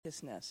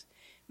righteousness.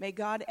 May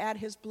God add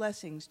his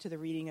blessings to the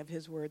reading of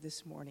his word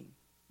this morning.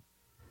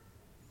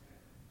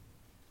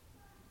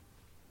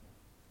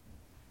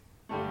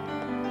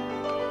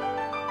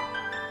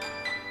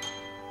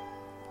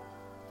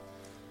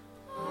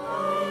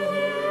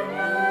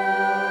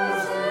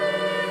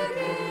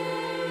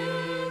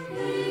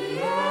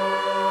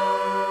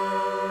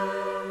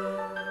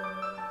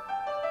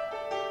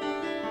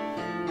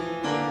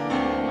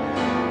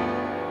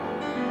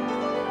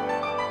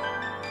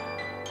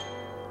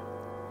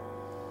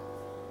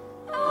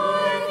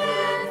 I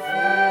can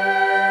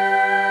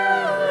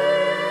feel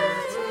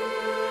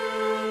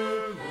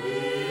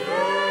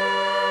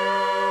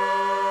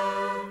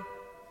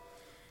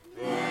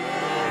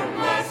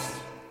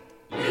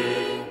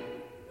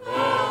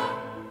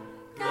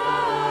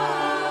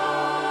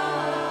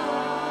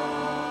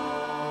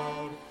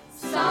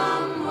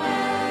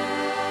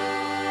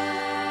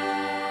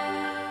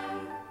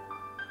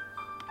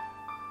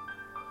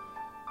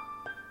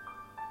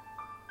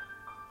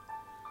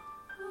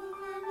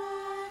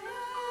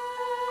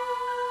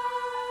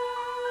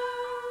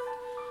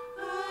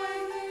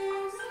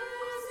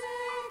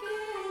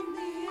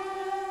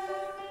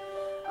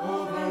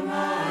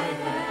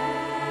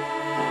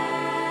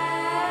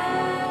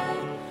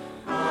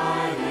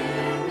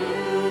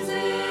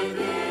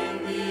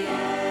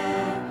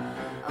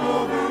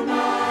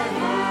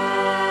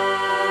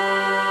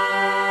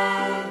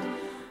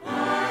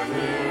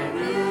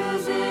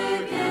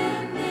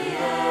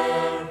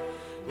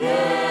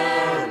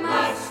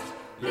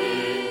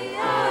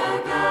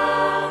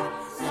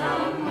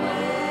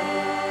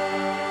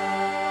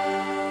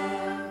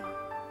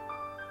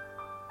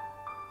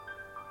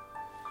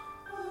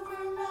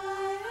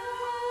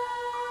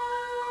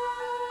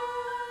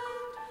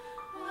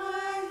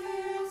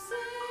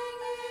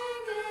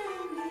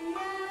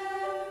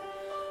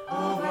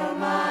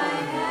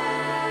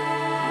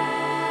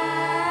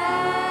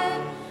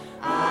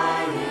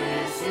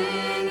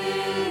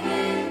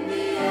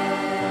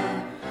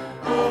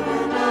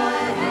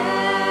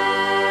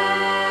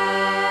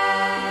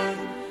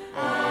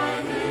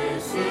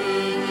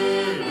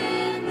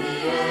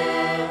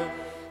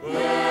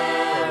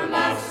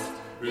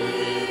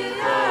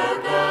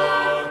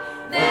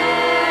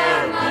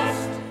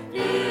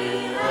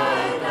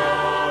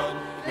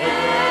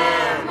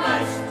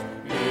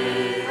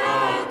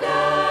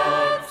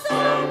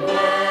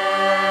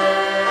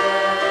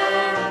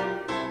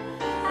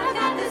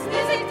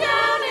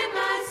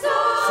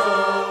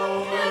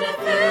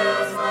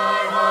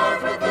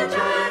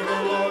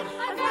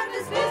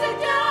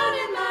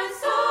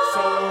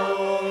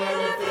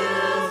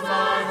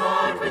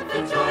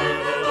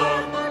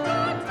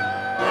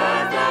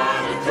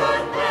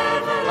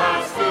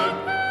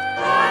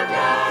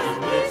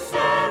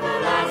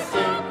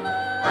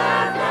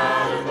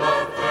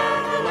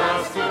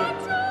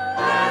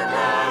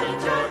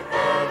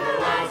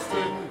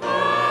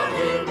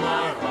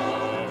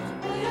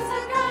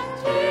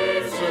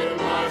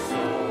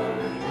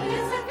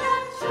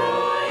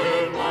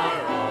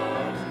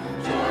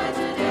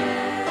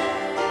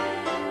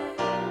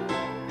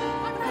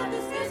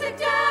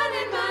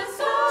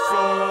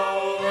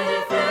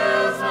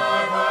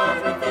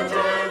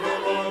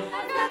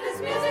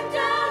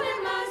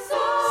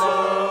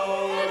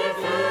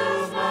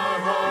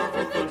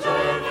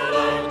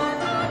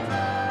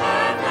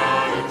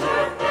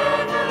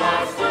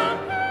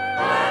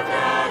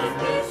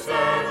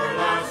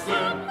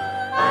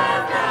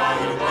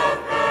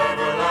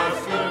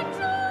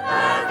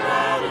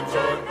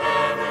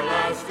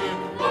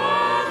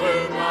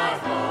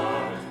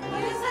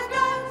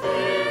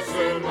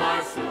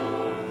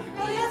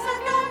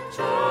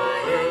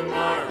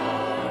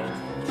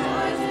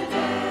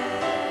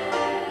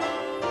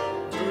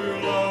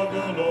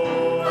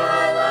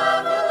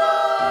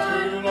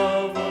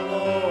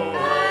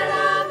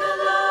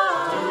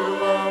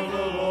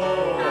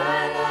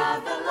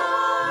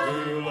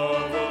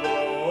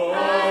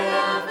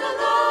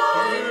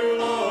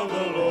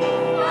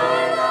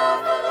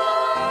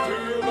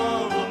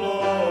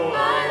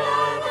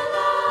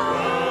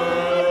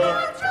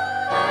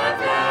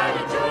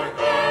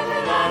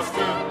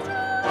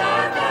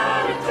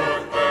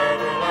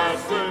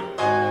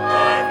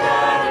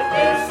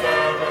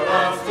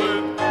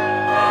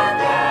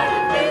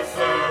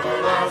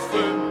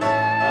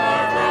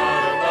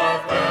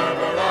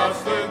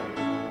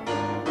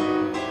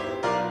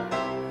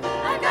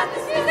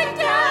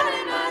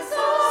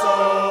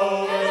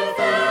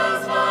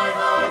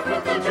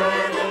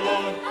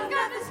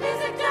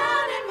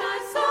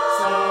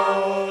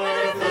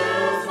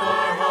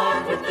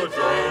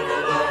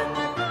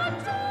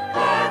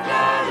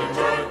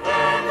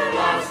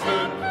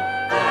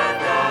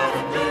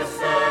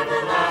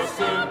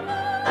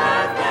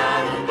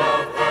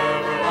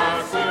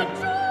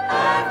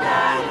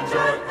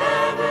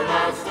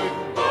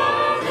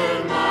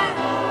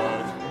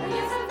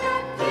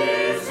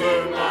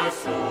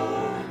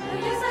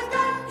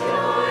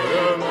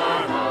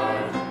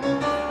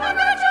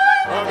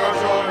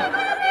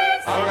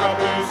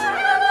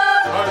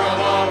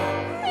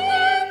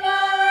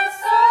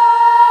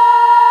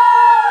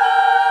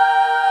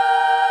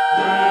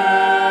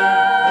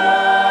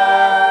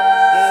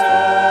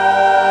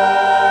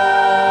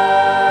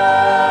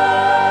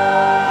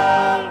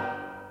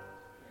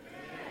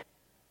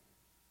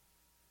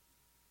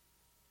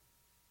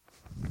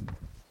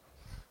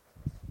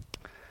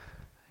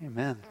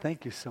Amen.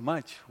 Thank you so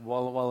much,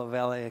 Walla Walla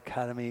Valley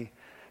Academy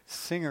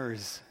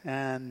singers,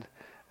 and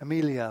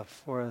Amelia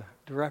for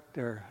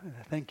director.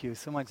 Thank you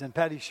so much. And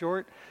Patty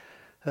Short,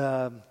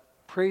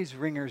 Praise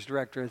Ringers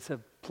director. It's a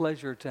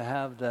pleasure to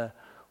have the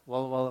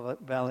Walla Walla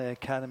Valley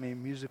Academy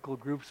musical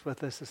groups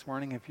with us this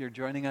morning. If you're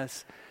joining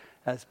us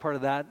as part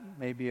of that,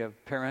 maybe a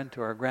parent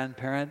or a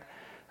grandparent,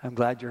 I'm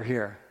glad you're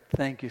here.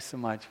 Thank you so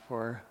much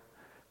for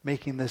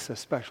making this a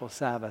special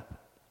Sabbath.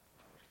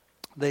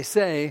 They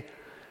say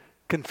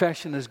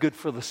confession is good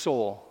for the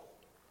soul.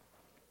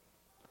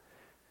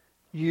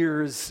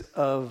 Years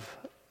of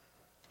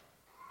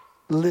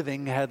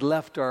living had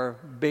left our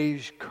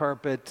beige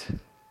carpet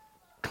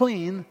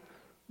clean,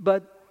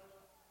 but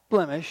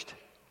blemished.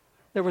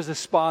 There was a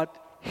spot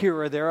here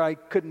or there. I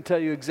couldn't tell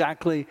you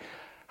exactly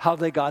how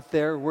they got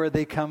there, where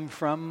they come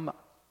from,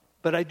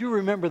 but I do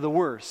remember the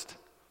worst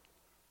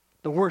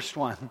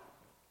one.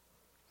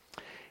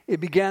 It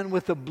began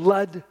with a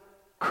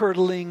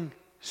blood-curdling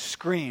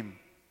scream.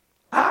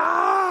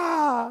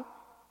 Ah!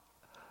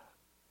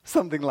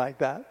 Something like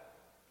that.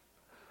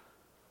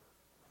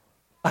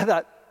 I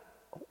thought,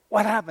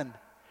 what happened?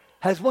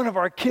 Has one of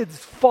our kids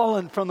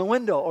fallen from the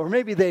window? Or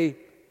maybe they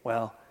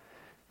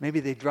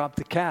dropped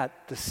the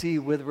cat to see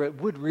whether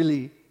it would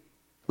really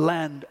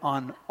land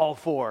on all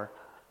four.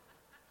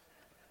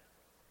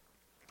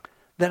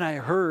 Then I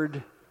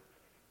heard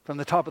from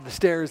the top of the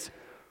stairs,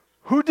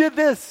 "Who did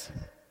this?"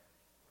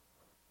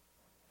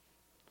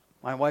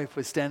 My wife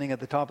was standing at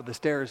the top of the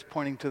stairs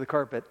pointing to the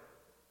carpet.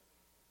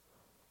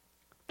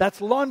 That's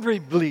laundry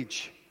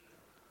bleach.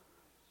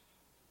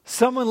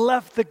 Someone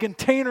left the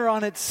container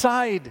on its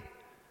side.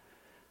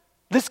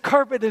 This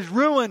carpet is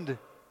ruined.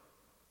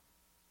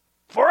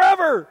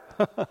 Forever.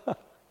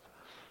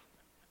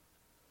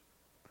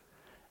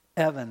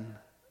 Evan,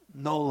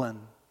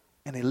 Nolan,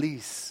 and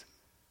Elise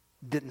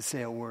didn't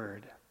say a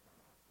word.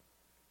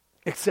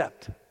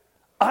 Except,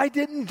 I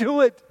didn't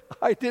do it.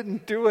 I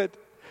didn't do it.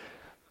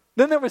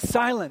 Then there was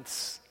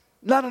silence.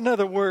 Not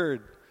another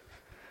word.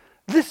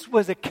 This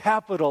was a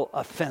capital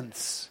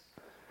offense.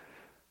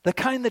 The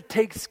kind that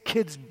takes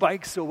kids'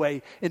 bikes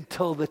away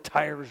until the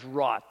tires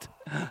rot.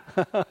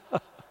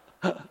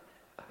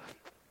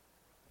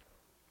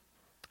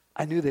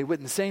 I knew they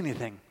wouldn't say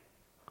anything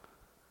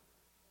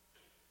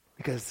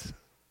because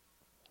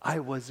I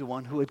was the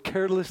one who had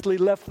carelessly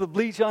left the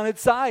bleach on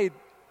its side.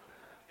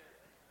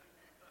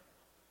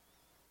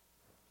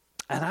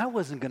 And I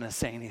wasn't going to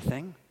say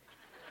anything.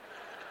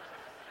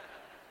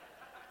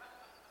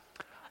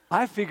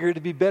 I figured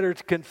it'd be better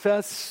to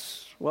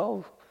confess,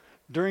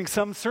 during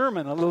some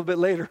sermon a little bit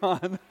later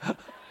on.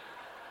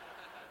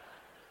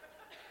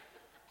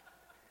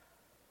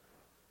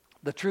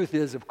 The truth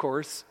is, of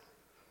course,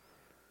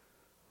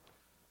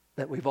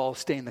 that we've all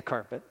stained the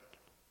carpet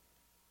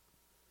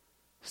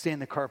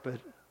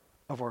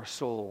of our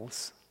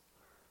souls,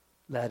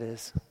 that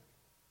is.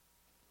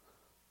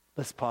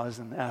 Let's pause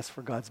and ask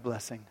for God's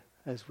blessing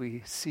as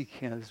we seek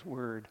His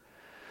word.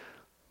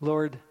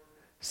 Lord,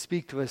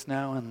 speak to us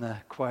now in the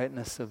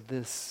quietness of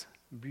this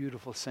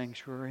beautiful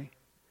sanctuary.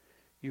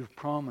 You've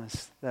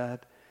promised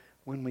that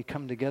when we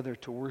come together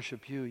to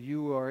worship you,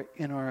 you are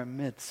in our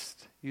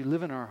midst. You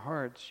live in our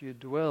hearts. You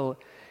dwell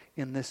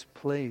in this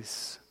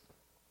place.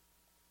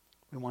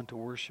 We want to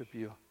worship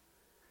you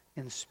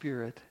in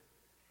spirit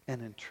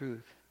and in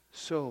truth.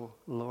 So,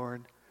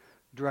 Lord,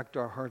 direct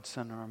our hearts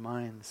and our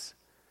minds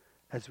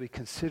as we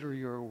consider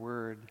your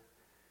word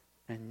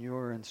and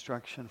your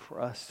instruction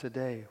for us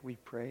today. We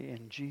pray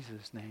in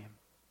Jesus' name.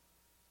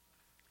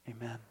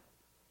 Amen.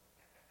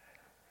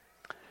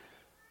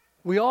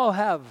 We all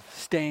have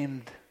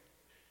stained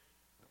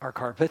our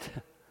carpet,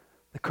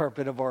 the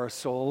carpet of our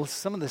souls.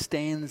 Some of the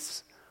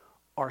stains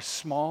are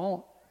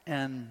small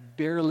and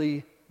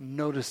barely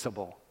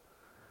noticeable.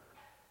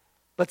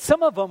 But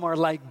some of them are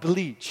like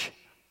bleach.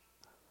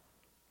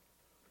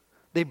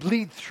 They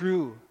bleed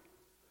through.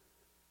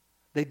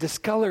 They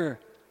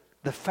discolor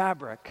the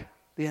fabric,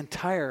 the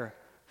entire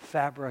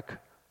fabric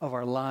of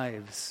our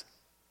lives.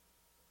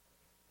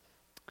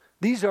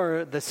 These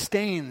are the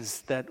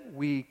stains that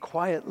we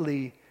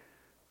quietly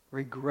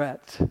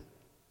regret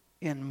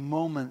in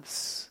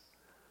moments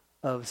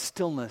of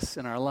stillness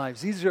in our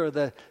lives. These are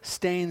the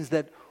stains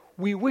that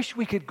we wish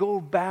we could go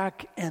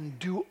back and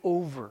do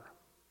over.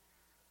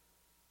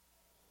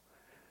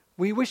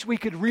 We wish we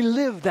could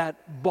relive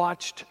that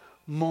botched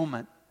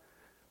moment.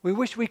 We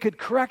wish we could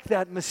correct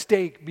that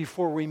mistake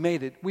before we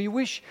made it. We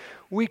wish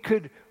we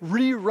could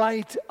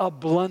rewrite a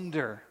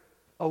blunder,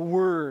 a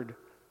word,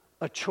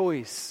 a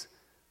choice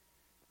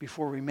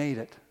before we made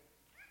it.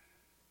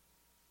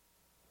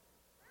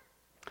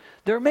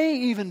 There may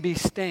even be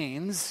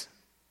stains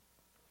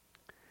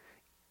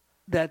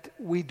that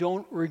we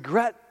don't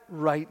regret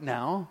right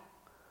now,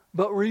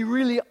 but we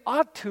really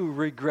ought to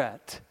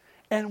regret.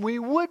 And we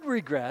would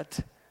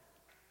regret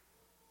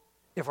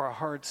if our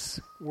hearts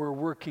were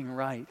working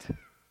right.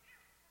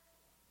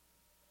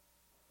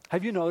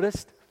 Have you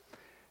noticed?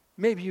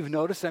 Maybe you've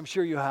noticed, I'm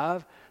sure you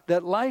have,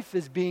 that life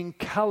is being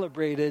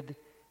calibrated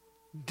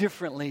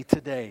differently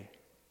today.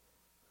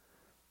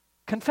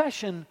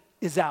 Confession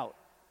is out.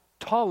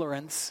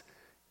 Tolerance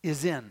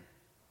is in.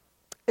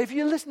 If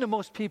you listen to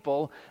most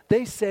people,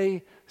 they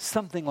say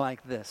something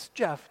like this: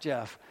 Jeff,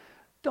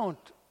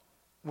 don't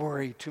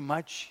worry too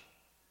much.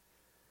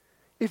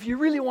 If you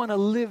really want to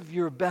live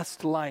your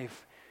best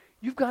life,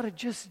 you've got to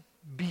just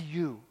be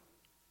you.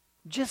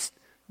 Just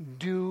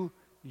do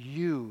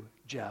you,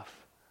 Jeff.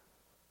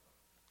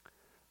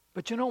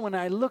 But when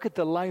I look at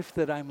the life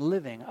that I'm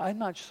living, I'm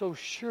not so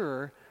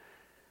sure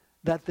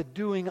that the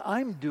doing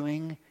I'm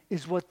doing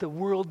is what the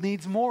world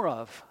needs more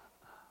of.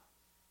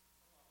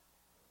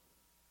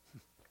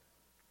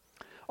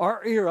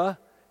 Our era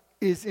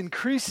is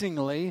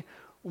increasingly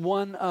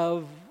one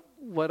of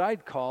what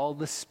I'd call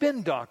the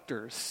spin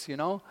doctors,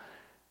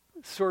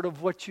 sort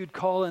of what you'd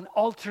call an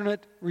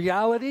alternate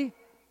reality.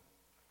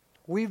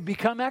 We've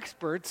become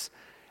experts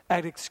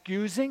at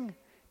excusing,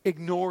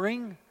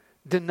 ignoring,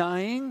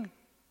 denying,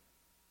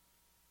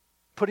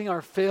 putting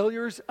our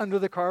failures under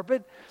the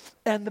carpet.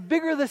 And the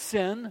bigger the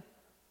sin,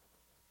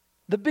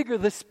 the bigger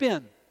the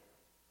spin.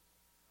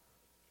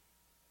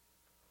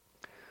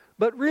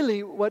 But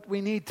really, what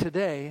we really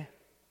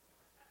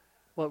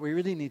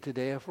need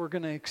today, if we're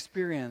going to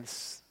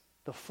experience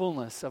the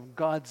fullness of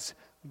God's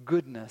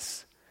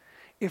goodness,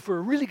 if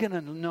we're really going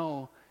to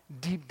know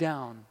deep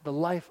down the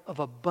life of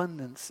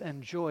abundance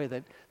and joy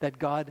that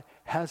God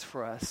has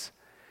for us,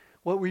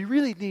 what we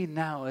really need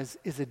now is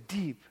a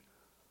deep,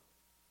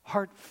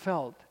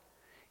 heartfelt,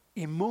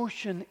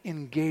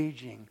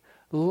 emotion-engaging,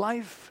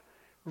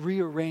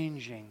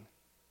 life-rearranging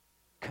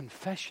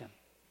confession.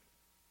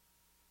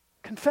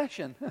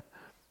 Confession.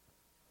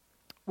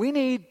 We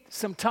need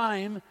some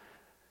time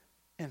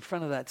in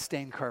front of that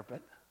stained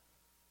carpet.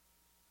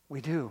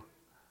 We do.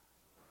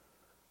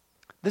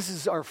 This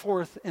is our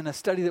fourth in a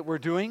study that we're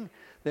doing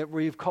that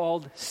we've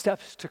called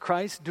Steps to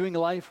Christ, Doing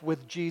Life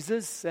with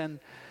Jesus. And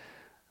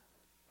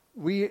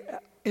we,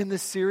 in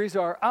this series,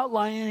 are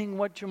outlining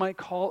what you might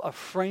call a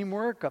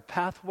framework, a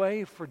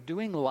pathway for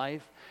doing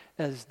life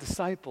as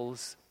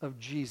disciples of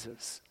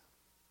Jesus.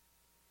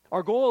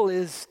 Our goal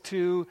is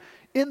to,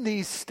 in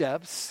these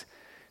steps,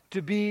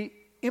 to be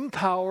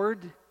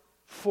empowered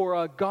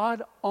for a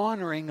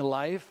God-honoring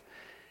life,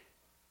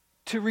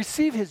 to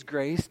receive His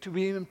grace, to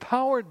be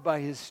empowered by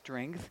His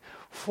strength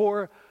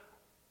for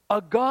a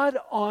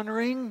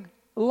God-honoring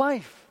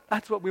life.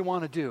 That's what we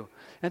want to do.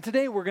 And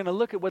today we're going to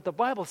look at what the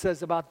Bible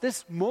says about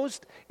this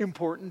most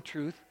important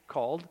truth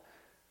called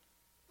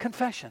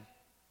confession.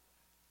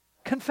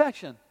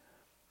 Confession.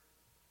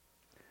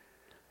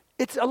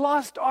 It's a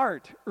lost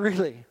art,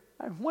 really.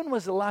 When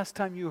was the last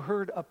time you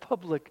heard a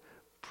public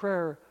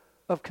prayer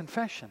of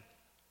confession?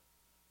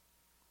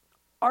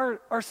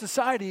 Our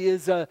society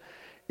is an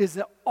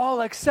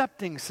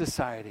all-accepting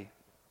society.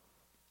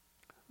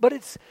 But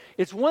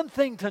it's one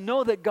thing to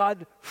know that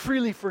God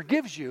freely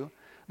forgives you.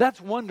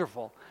 That's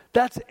wonderful.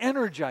 That's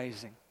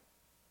energizing.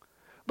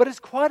 But it's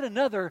quite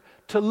another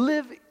to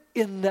live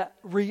in the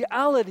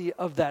reality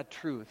of that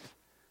truth.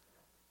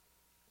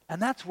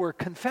 And that's where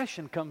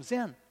confession comes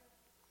in.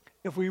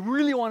 If we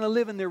really want to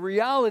live in the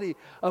reality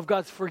of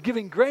God's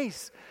forgiving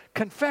grace,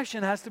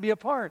 confession has to be a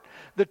part.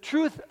 The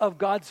truth of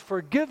God's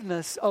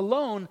forgiveness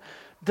alone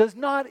does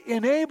not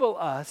enable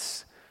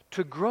us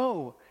to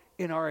grow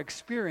in our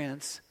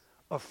experience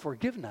of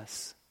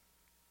forgiveness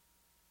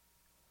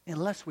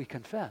unless we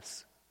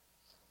confess.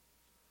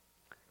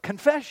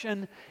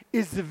 Confession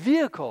is the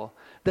vehicle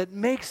that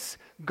makes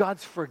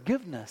God's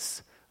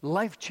forgiveness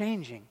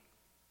life-changing,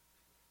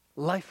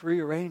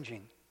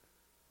 life-rearranging,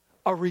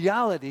 a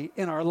reality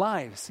in our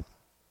lives.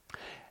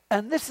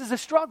 And this is a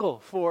struggle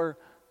for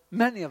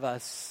many of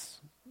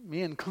us,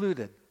 me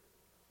included.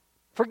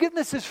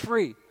 Forgiveness is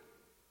free.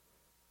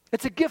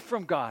 It's a gift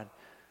from God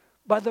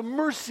by the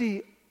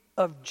mercy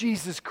of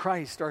Jesus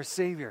Christ, our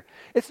Savior.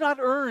 It's not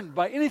earned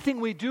by anything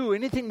we do,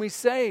 anything we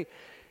say.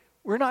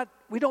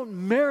 We don't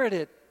merit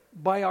it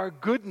by our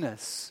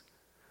goodness,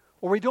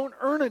 or we don't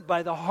earn it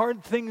by the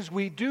hard things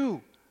we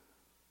do.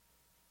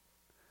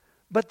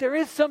 But there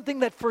is something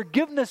that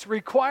forgiveness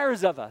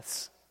requires of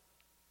us.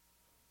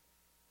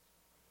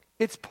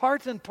 It's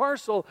part and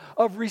parcel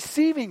of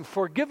receiving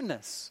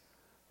forgiveness.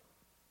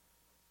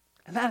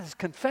 And that is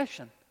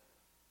confession.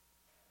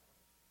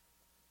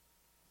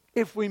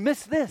 If we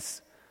miss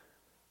this,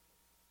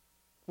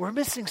 we're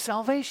missing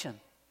salvation.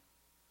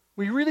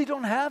 We really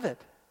don't have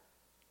it.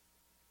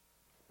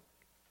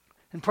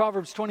 In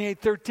Proverbs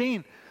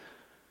 28:13,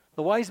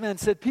 the wise man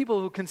said,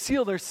 people who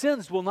conceal their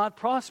sins will not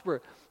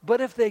prosper.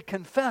 But if they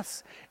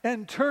confess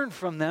and turn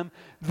from them,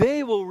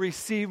 they will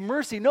receive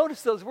mercy.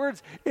 Notice those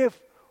words. If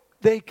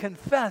they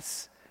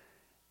confess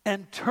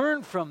and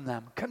turn from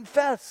them.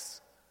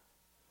 Confess.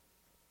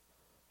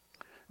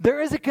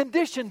 There is a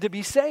condition to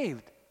be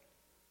saved.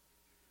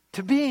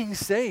 To being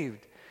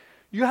saved.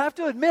 You have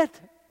to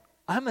admit,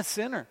 I'm a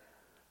sinner.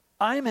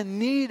 I'm in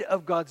need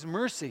of God's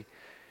mercy.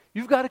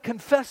 You've got to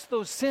confess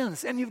those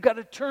sins, and you've got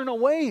to turn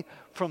away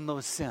from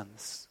those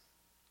sins.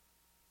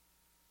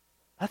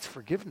 That's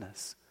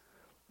forgiveness.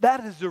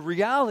 That is the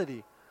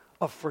reality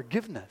of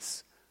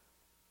forgiveness.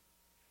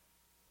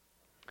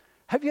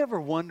 Have you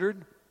ever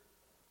wondered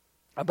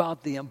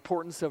about the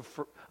importance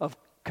of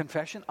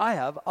confession? I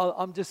have.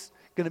 I'm just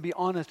going to be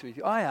honest with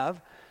you. I have.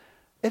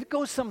 It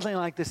goes something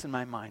like this in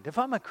my mind. If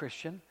I'm a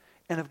Christian,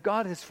 and if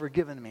God has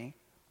forgiven me,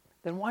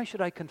 then why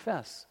should I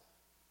confess?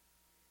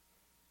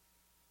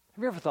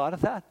 Have you ever thought of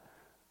that?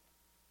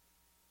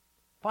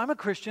 If I'm a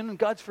Christian and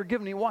God's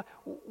forgiven me,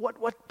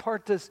 what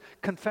part does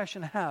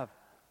confession have?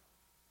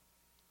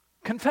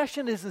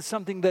 Confession isn't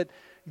something that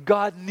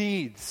God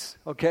needs,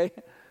 okay?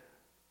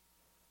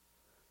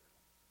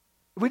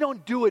 We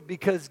don't do it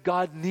because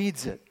God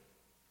needs it.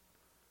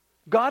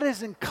 God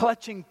isn't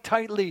clutching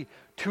tightly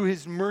to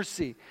His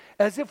mercy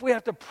as if we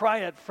have to pry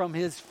it from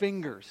His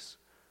fingers.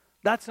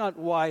 That's not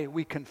why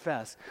we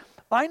confess.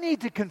 I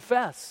need to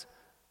confess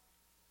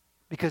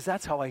because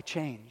that's how I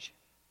change.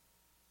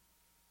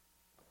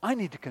 I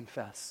need to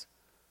confess.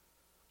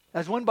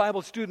 As one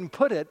Bible student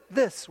put it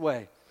this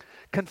way,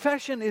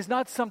 confession is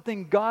not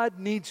something God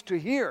needs to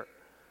hear.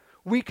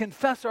 We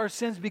confess our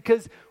sins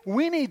because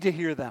we need to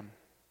hear them.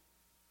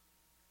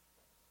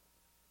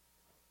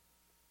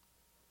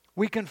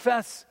 We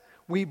confess,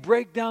 we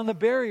break down the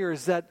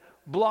barriers that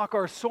block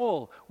our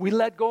soul. We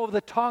let go of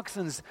the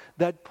toxins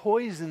that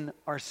poison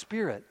our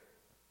spirit.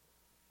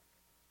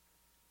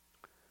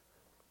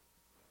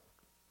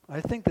 I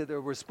think that there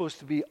was supposed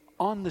to be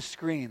on the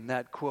screen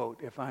that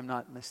quote, if I'm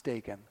not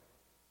mistaken.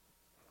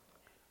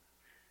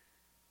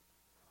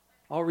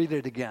 I'll read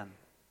it again.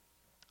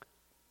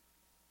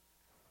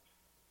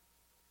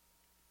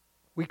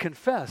 We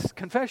confess.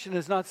 Confession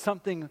is not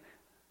something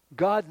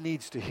God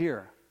needs to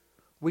hear.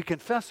 We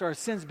confess our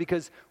sins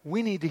because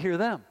we need to hear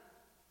them.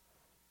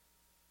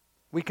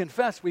 We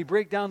confess, we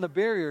break down the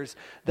barriers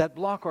that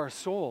block our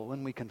soul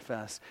when we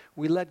confess.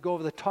 We let go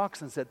of the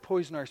toxins that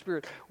poison our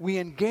spirit. We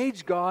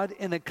engage God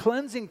in a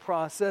cleansing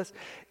process,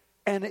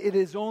 and it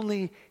is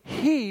only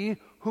He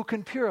who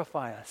can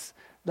purify us.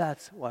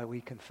 That's why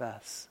we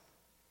confess.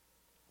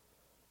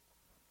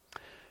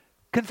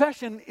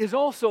 Confession is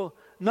also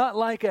not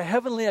like a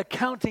heavenly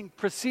accounting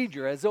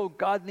procedure, as though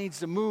God needs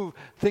to move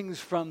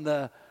things from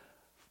the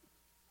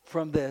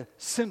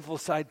sinful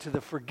side to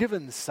the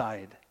forgiven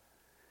side.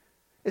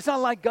 It's not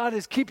like God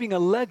is keeping a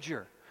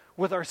ledger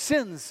with our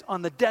sins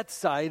on the debt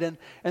side and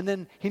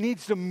then He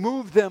needs to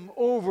move them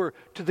over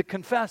to the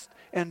confessed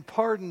and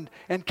pardoned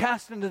and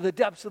cast into the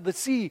depths of the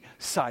sea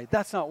side.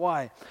 That's not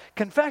why.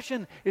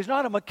 Confession is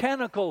not a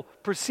mechanical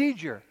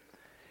procedure.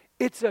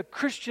 It's a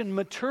Christian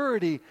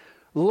maturity,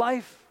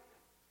 life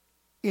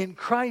in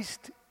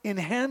Christ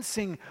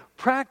enhancing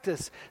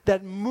practice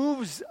that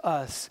moves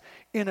us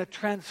in a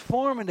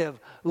transformative,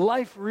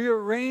 life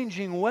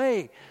rearranging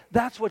way.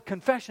 That's what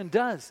confession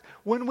does.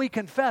 When I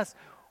confess,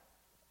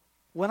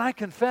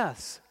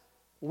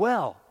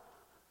 well,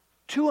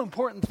 two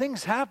important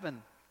things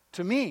happen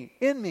to me,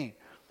 in me.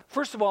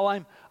 First of all,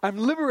 I'm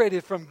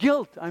liberated from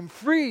guilt. I'm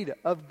freed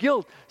of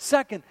guilt.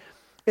 Second,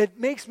 it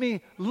makes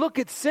me look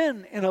at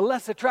sin in a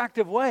less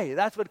attractive way.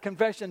 That's what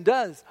confession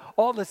does.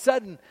 All of a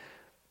sudden,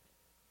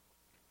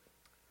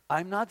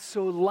 I'm not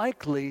so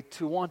likely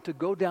to want to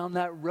go down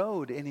that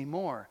road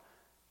anymore.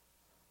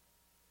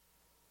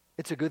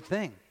 It's a good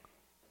thing.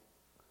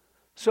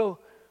 So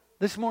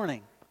this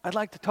morning, I'd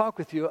like to talk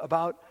with you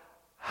about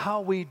how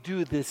we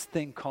do this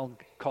thing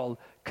called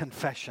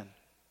confession.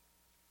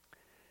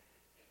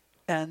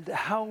 And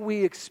how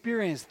we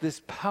experience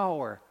this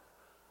power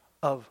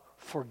of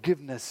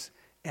forgiveness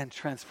and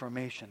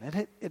transformation.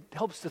 And it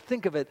helps to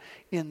think of it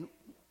in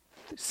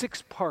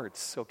 6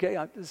 parts,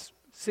 okay? Just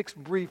 6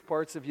 brief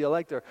parts. If you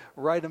like to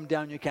write them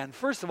down, you can.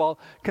 First of all,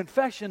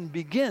 confession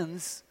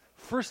begins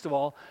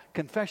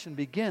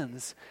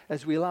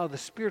as we allow the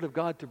Spirit of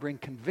God to bring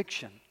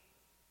conviction.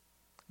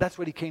 That's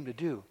what He came to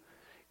do.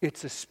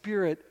 It's a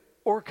Spirit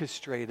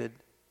orchestrated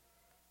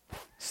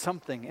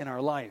something in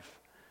our life.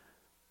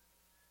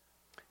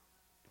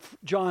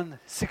 John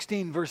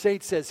 16 verse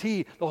 8 says,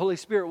 He, the Holy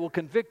Spirit, will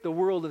convict the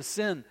world of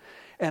sin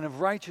and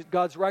of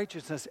God's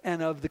righteousness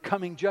and of the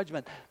coming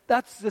judgment.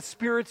 That's the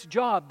Spirit's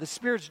job. The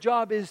Spirit's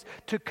job is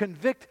to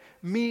convict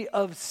me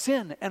of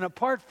sin. And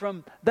apart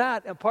from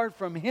that, apart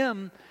from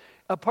Him,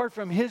 apart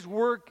from His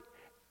work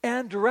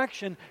and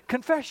direction,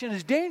 confession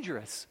is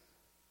dangerous.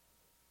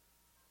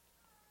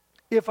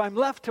 If I'm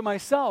left to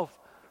myself,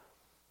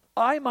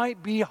 I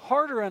might be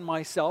harder on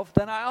myself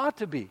than I ought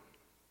to be.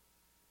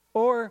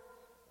 Or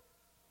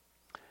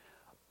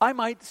I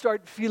might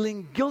start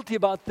feeling guilty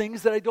about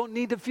things that I don't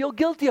need to feel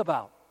guilty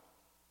about.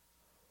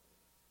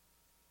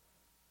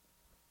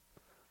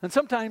 And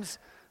sometimes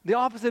the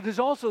opposite is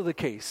also the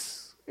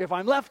case. If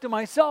I'm left to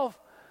myself,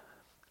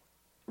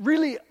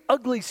 really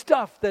ugly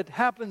stuff that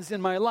happens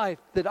in my life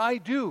that I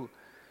do,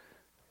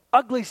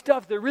 ugly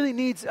stuff that really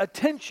needs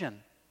attention,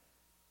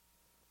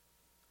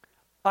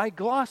 I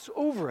gloss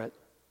over it.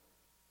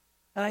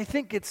 And I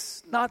think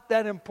it's not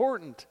that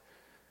important.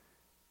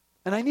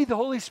 And I need the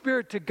Holy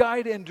Spirit to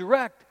guide and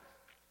direct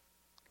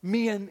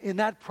me in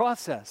that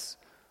process.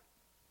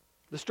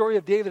 The story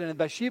of David and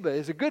Bathsheba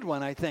is a good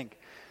one, I think.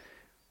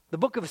 The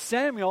book of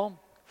Samuel,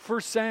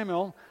 1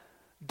 Samuel,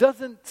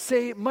 doesn't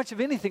say much of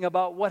anything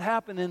about what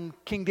happened in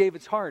King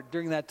David's heart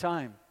during that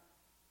time.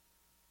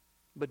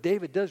 But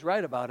David does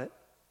write about it.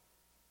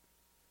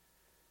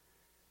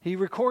 He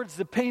records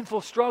the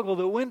painful struggle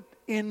that went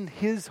in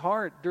his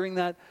heart during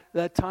that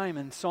time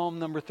in Psalm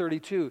number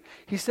 32.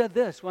 He said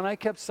this, when I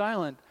kept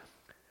silent,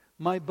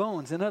 my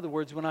bones, in other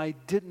words, when I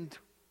didn't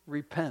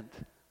repent,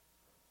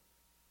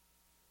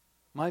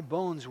 my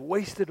bones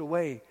wasted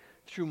away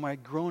through my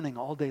groaning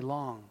all day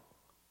long.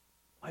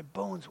 My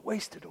bones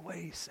wasted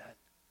away, he said.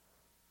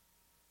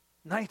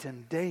 Night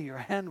and day your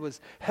hand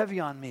was heavy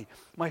on me.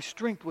 My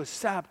strength was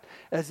sapped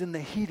as in the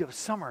heat of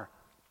summer.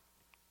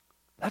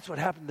 That's what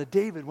happened to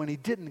David when he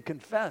didn't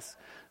confess.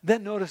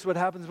 Then notice what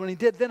happens when he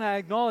did. Then I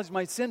acknowledged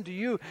my sin to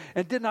you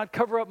and did not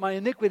cover up my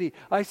iniquity.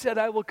 I said,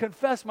 I will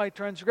confess my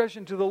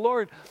transgression to the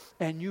Lord,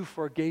 and you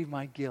forgave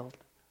my guilt,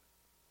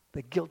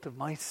 the guilt of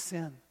my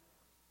sin.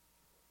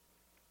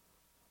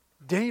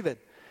 David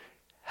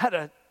had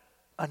a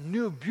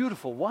new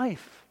beautiful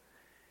wife.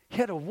 He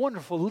had a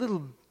wonderful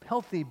little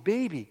healthy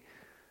baby.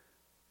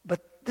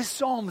 But this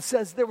psalm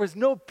says there was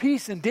no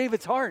peace in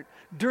David's heart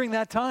during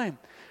that time.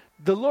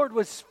 The Lord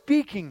was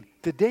speaking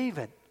to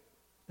David.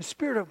 The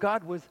Spirit of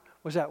God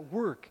was at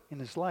work in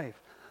his life.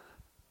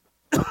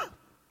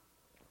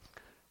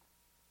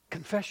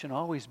 Confession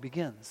always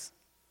begins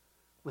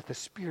with the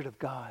Spirit of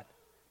God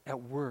at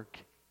work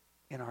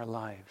in our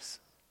lives.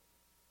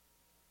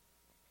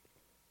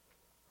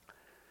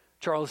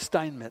 Charles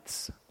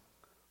Steinmetz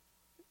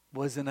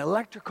was an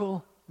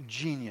electrical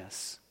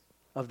genius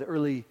of the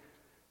early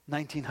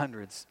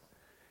 1900s.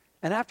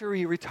 And after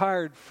he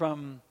retired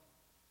from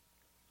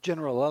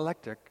General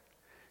Electric,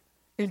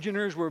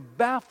 engineers were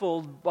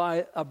baffled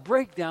by a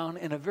breakdown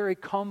in a very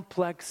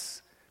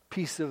complex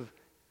piece of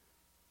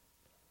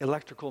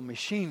electrical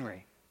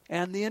machinery.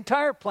 And the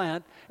entire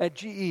plant at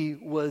GE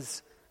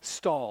was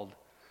stalled.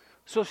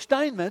 So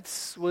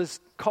Steinmetz was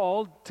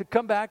called to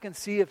come back and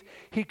see if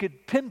he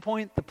could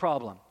pinpoint the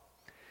problem.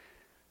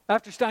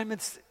 After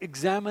Steinmetz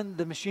examined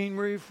the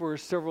machinery for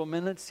several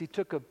minutes, he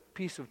took a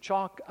piece of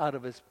chalk out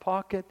of his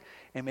pocket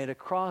and made a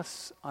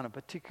cross on a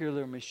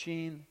particular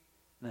machine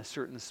in a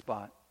certain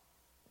spot.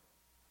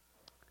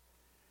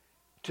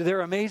 To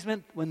their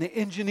amazement, when the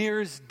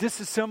engineers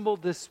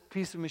disassembled this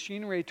piece of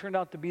machinery, it turned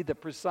out to be the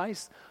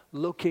precise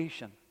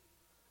location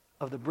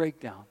of the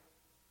breakdown.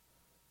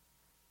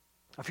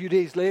 A few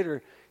days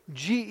later,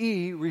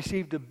 GE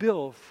received a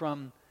bill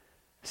from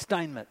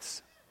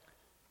Steinmetz,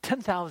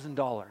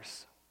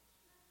 $10,000.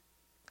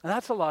 And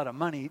that's a lot of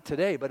money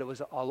today, but it was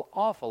an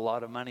awful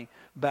lot of money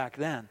back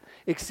then.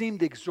 It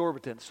seemed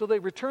exorbitant. So they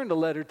returned a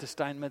letter to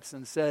Steinmetz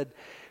and said,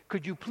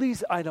 could you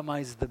please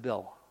itemize the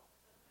bill?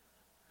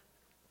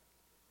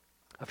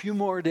 A few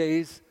more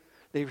days,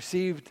 they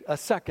received a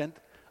second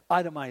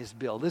itemized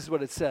bill. This is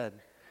what it said.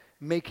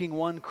 Making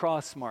one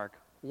cross mark,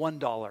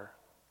 $1.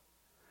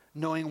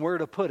 Knowing where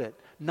to put it,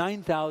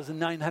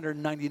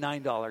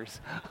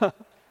 $9,999.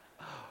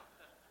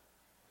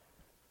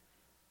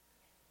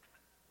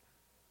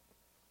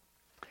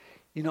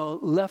 You know,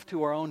 left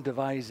to our own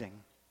devising,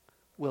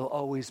 we'll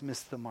always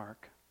miss the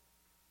mark.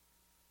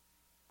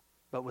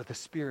 But with the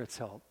Spirit's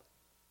help,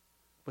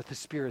 with the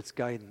Spirit's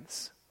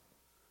guidance,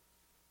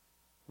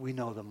 we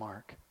know the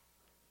mark.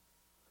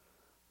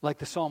 Like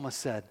the psalmist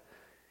said,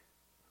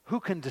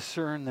 who can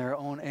discern their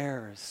own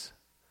errors?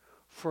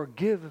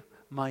 Forgive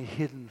my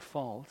hidden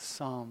faults,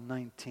 Psalm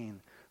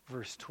 19,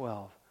 verse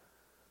 12.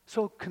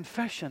 So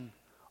confession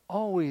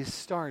always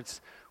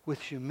starts with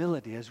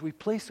humility as we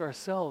place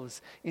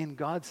ourselves in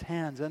God's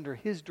hands under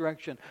His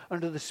direction,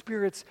 under the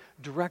Spirit's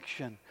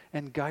direction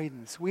and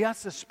guidance. We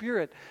ask the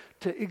Spirit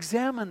to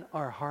examine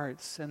our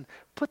hearts and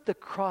put the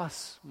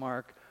cross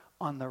mark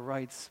on the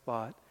right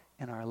spot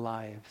in our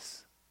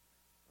lives.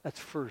 That's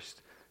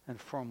first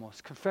and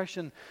foremost.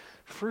 Confession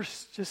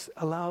first just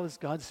allows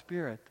God's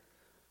Spirit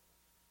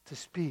to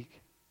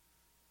speak,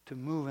 to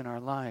move in our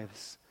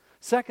lives.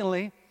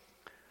 Secondly,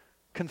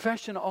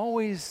 confession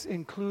always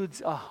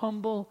includes a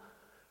humble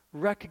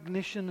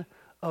recognition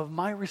of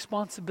my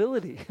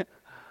responsibility.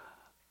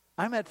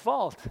 I'm at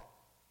fault.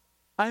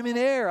 I'm in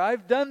error.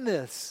 I've done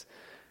this.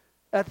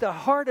 At the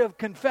heart of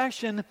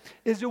confession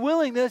is a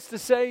willingness to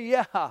say,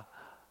 yeah,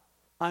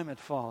 I'm at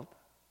fault.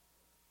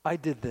 I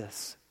did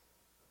this.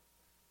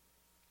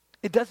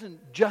 It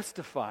doesn't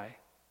justify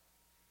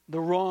the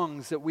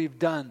wrongs that we've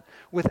done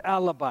with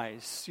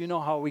alibis. You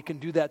know how we can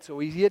do that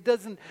so easy. It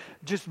doesn't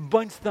just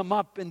bunch them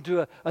up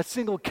into a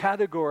single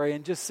category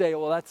and just say,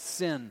 well, that's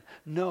sin.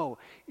 No,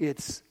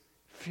 it's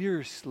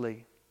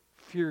fiercely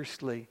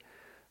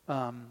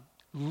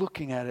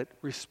looking at it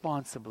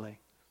responsibly.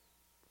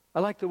 I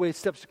like the way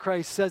Steps to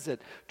Christ says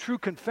it. True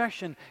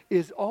confession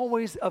is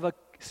always of a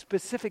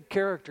specific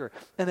character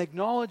and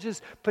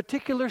acknowledges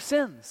particular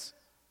sins.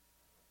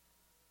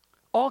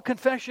 All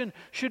confession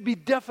should be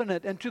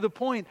definite and to the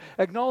point,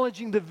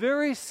 acknowledging the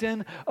very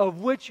sin of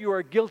which you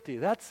are guilty.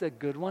 That's a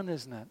good one,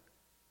 isn't it?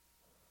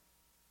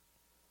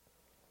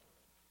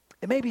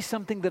 It may be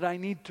something that I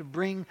need to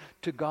bring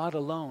to God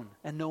alone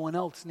and no one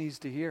else needs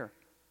to hear.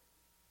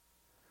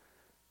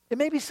 It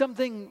may be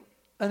something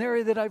an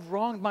area that I've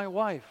wronged my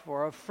wife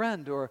or a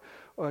friend or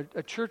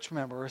a church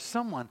member or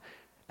someone,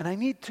 and I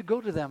need to go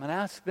to them and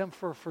ask them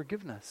for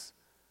forgiveness.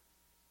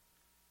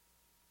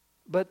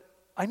 But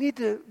I need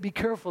to be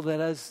careful that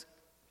as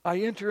I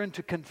enter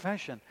into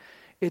confession,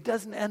 it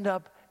doesn't end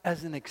up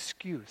as an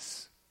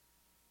excuse.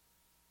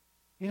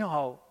 You know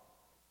how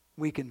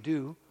we can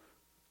do,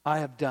 I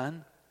have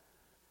done.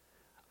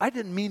 I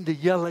didn't mean to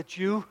yell at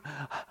you.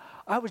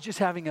 I was just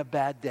having a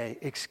bad day.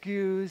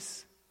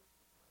 Excuse.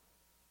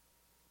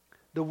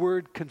 The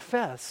word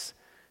confess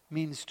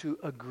means to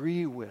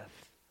agree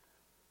with.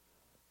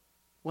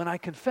 When I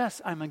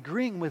confess, I'm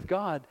agreeing with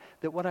God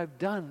that what I've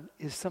done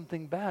is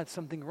something bad,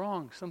 something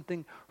wrong,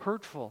 something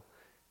hurtful.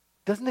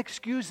 Doesn't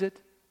excuse it.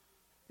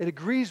 It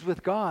agrees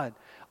with God.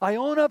 I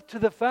own up to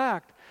the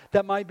fact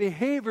that my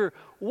behavior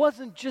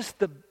wasn't just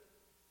the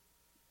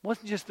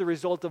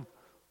result of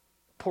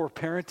poor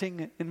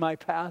parenting in my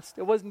past.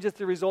 It wasn't just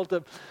the result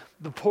of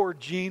the poor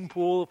gene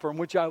pool from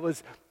which I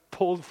was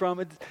pulled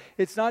from.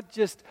 It's not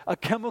just a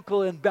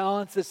chemical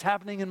imbalance that's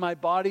happening in my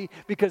body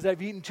because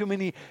I've eaten too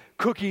many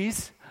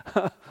cookies.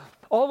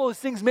 All those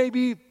things may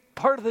be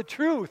part of the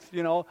truth,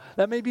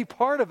 that may be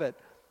part of it.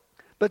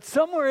 But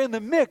somewhere in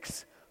the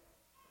mix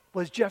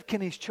was Jeff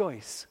Kinney's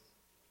choice.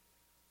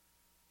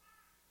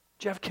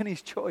 Jeff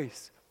Kinney's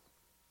choice.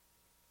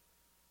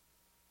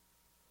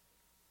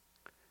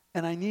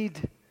 And I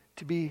need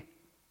to be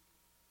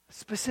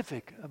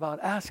specific about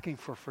asking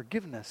for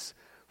forgiveness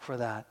for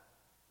that.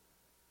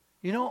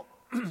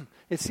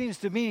 It seems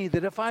to me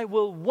that if I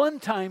will one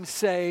time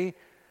say,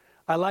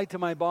 I lied to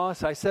my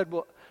boss, I said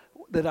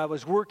that I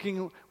was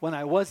working when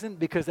I wasn't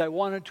because I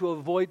wanted to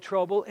avoid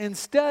trouble,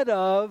 instead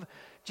of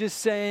just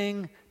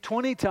saying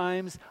 20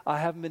 times, I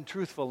haven't been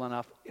truthful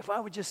enough. If I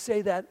would just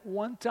say that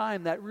one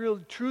time, that real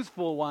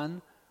truthful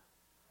one,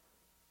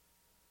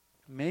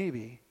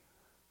 maybe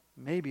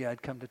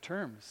I'd come to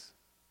terms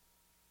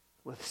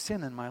with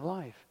sin in my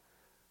life.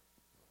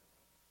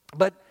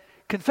 But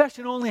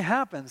confession only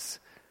happens.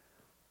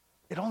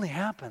 It only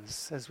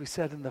happens, as we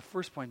said in the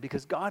first point,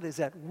 because God is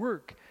at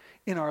work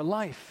in our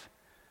life.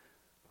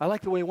 I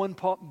like the way one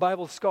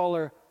Bible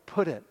scholar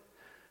put it.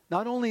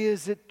 Not only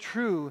is it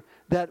true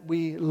that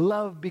we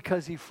love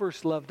because He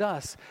first loved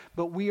us,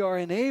 but we are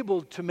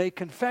enabled to make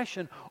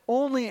confession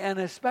only and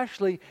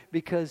especially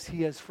because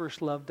He has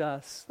first loved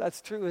us. That's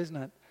true, isn't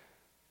it?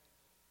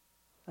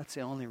 That's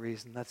the only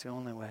reason. That's the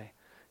only way.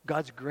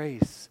 God's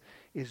grace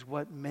is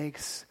what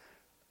makes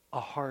a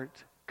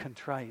heart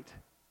contrite.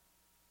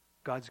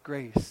 God's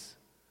grace.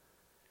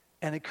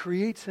 And it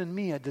creates in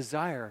me a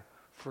desire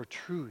for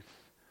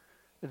truth,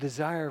 a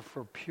desire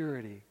for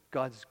purity.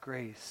 God's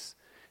grace.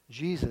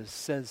 Jesus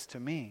says to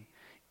me,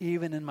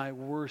 even in my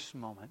worst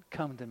moment,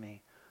 come to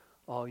me,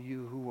 all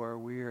you who are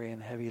weary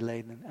and heavy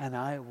laden, and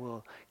I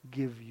will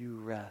give you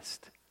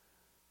rest.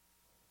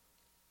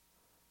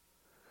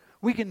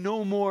 We can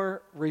no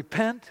more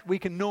repent, we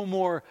can no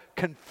more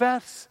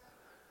confess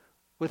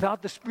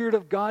without the Spirit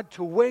of God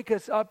to wake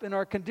us up in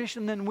our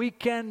condition than we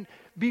can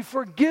be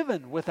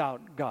forgiven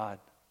without God.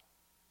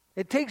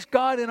 It takes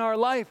God in our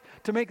life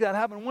to make that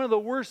happen. One of the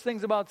worst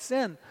things about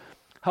sin,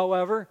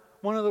 however,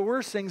 one of the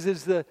worst things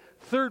is the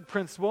third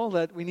principle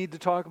that we need to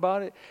talk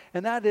about,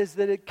 and that is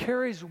that it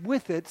carries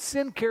with it,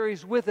 sin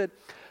carries with it,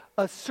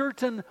 a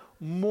certain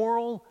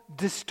moral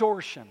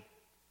distortion.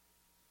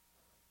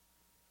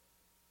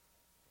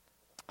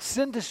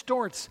 Sin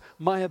distorts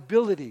my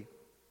ability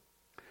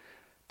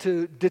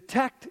to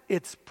detect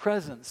its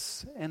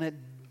presence, and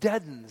it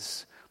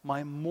deadens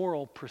my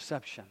moral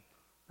perception.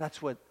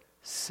 That's what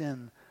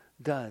sin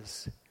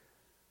does.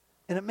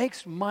 And it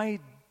makes my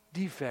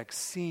defects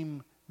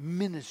seem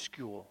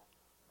minuscule.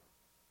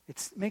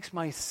 It makes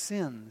my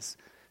sins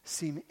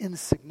seem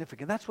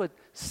insignificant. That's what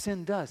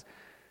sin does.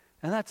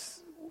 And that's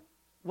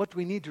what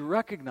we need to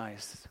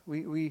recognize.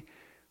 We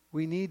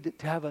need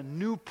to have a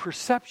new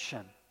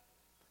perception.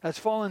 As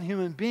fallen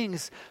human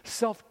beings,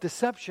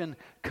 self-deception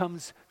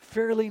comes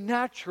fairly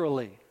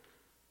naturally,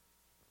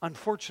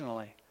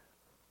 unfortunately.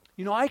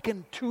 I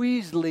can too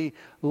easily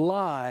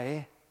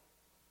lie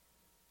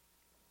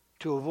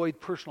to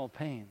avoid personal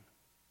pain.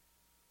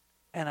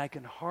 And I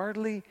can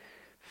hardly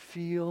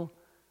feel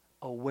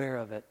aware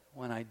of it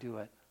when I do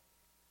it.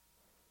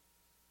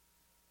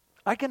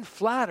 I can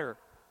flatter.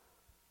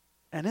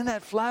 And in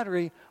that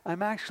flattery,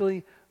 I'm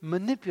actually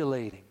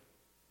manipulating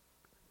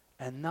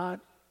and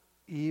not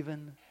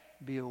even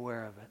be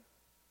aware of it.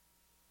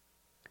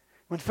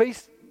 When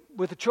faced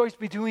with a choice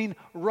between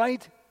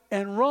right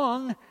and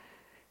wrong,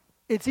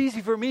 it's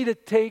easy for me to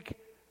take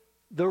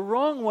the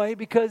wrong way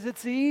because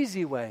it's the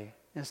easy way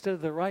instead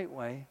of the right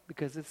way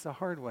because it's the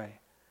hard way.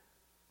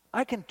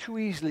 I can too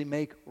easily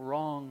make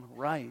wrong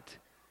right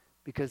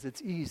because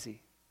it's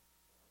easy.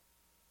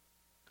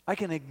 I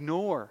can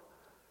ignore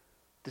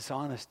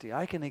dishonesty.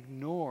 I can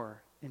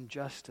ignore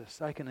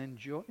injustice. I can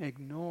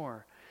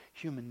ignore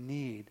human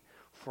need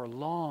for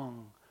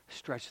long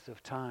stretches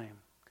of time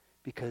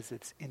because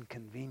it's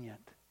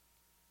inconvenient.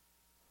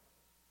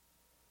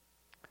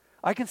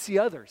 I can see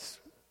others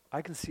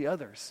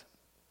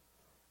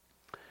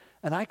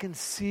And I can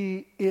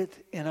see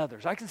it in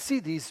others. I can see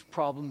these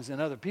problems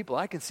in other people.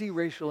 I can see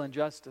racial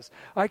injustice.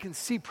 I can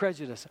see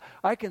prejudice.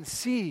 I can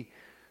see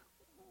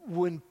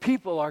when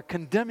people are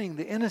condemning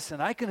the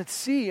innocent. I can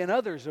see in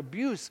others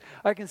abuse.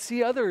 I can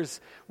see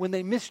others when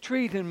they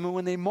mistreat and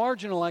when they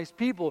marginalize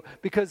people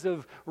because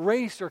of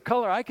race or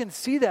color. I can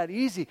see that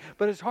easy.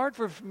 But it's hard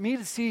for me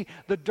to see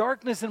the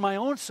darkness in my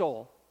own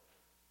soul.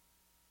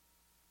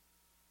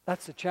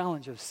 That's the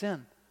challenge of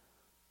sin.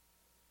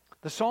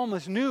 The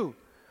psalmist knew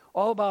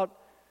all about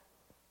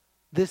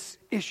this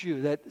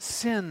issue that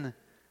sin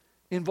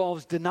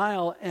involves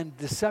denial and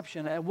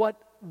deception, and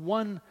what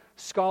one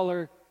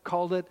scholar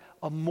called it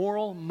a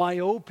moral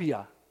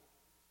myopia.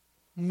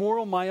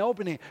 Moral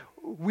myopia.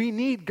 We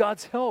need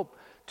God's help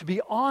to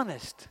be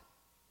honest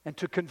and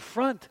to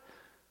confront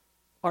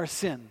our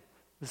sin.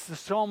 As the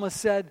psalmist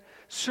said,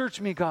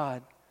 "Search me,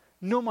 God.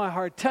 Know my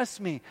heart.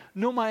 Test me.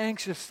 Know my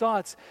anxious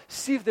thoughts.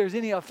 See if there's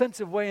any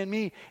offensive way in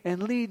me,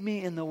 and lead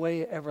me in the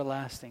way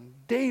everlasting."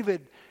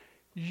 David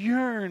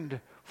yearned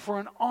for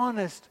an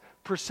honest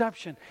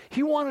perception.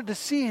 He wanted to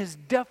see his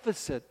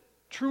deficit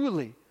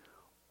truly,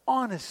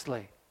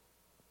 honestly.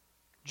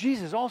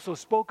 Jesus also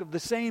spoke of the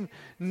same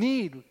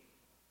need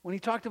when he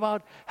talked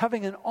about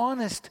having an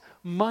honest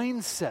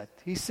mindset.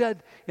 He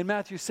said in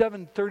Matthew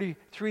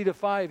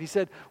 7:33-5, he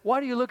said, "Why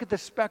do you look at the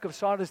speck of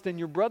sawdust in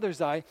your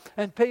brother's eye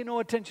and pay no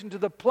attention to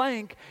the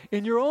plank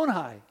in your own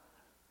eye?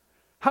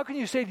 How can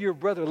you say to your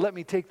brother, 'Let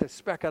me take the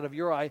speck out of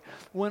your eye,'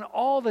 when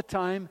all the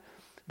time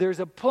there's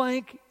a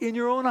plank in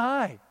your own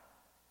eye?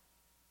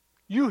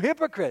 You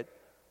hypocrite!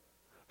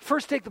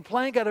 First take the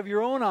plank out of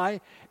your own eye,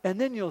 and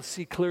then you'll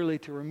see clearly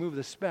to remove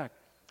the speck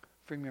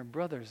from your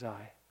brother's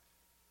eye."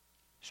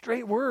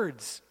 Straight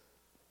words.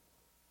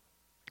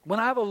 When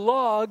I have a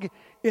log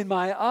in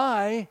my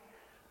eye,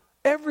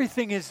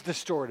 everything is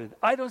distorted.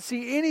 I don't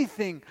see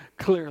anything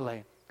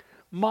clearly.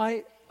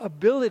 My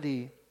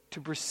ability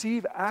to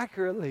perceive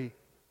accurately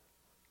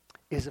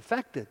is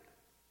affected.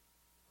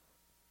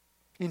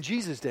 In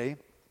Jesus' day,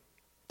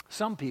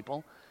 some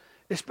people,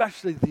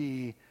 especially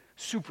the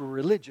super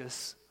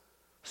religious,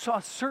 saw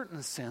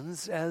certain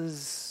sins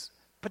as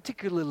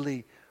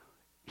particularly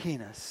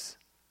heinous.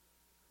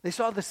 They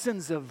saw the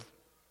sins of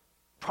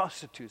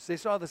prostitutes. They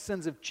saw the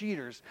sins of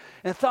cheaters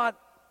and thought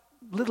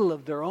little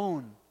of their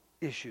own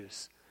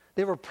issues.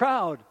 They were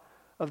proud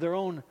of their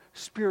own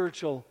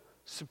spiritual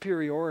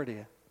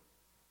superiority.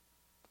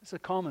 It's a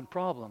common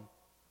problem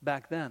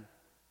back then.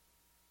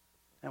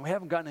 And we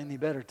haven't gotten any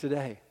better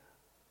today.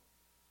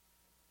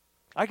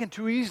 I can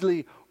too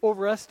easily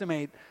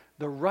overestimate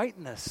the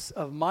rightness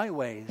of my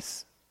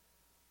ways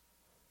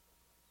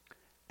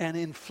and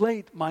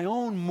inflate my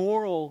own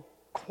moral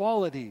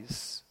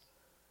qualities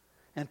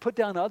and put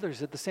down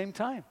others at the same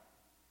time.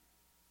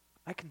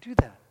 I can do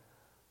that.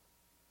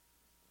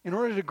 In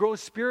order to grow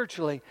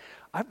spiritually,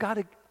 I've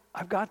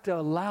got to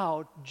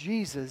allow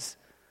Jesus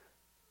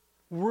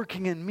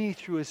working in me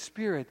through His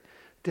Spirit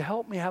to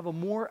help me have a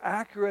more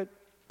accurate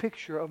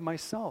picture of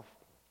myself.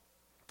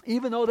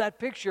 Even though that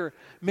picture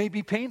may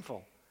be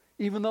painful,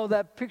 even though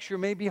that picture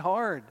may be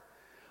hard,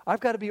 I've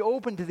got to be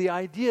open to the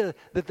idea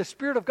that the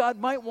Spirit of God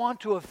might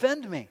want to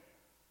offend me.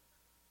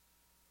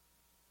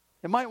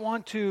 It might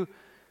want to,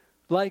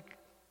 like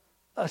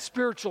a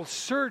spiritual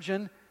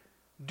surgeon,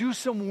 do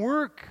some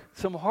work,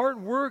 some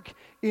hard work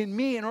in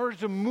me in order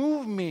to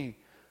move me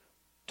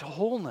to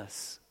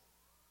wholeness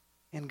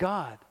in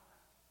God.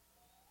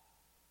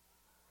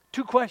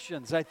 Two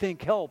questions, I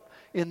think, help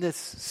in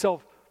this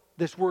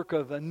work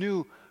of a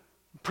new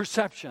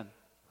perception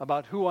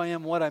about who I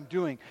am, what I'm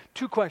doing.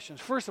 Two questions.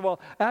 First of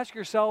all, ask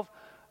yourself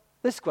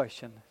this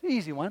question,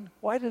 easy one.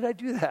 Why did I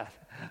do that?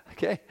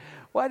 Okay?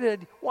 Why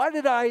did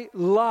I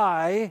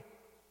lie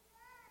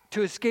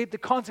to escape the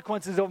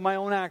consequences of my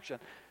own action?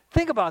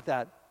 Think about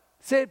that.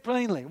 Say it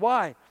plainly.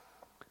 Why?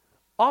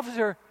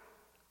 Officer,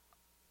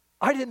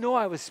 I didn't know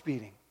I was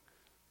speeding.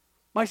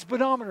 My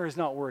speedometer is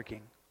not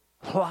working.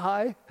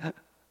 Lie?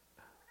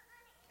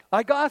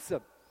 I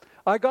gossip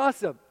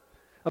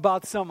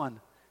about someone.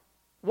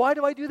 Why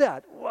do I do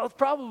that? Well, it's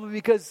probably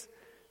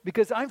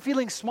because I'm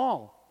feeling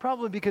small.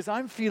 Probably because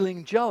I'm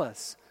feeling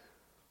jealous.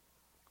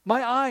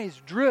 My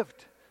eyes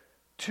drift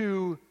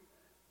to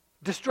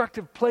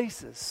destructive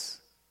places.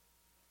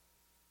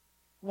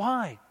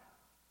 Why?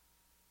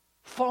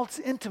 False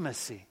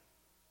intimacy.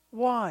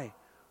 Why?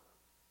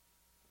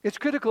 It's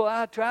critical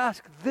to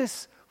ask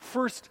this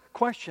first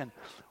question.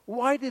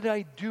 Why did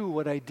I do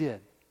what I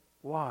did?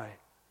 Why?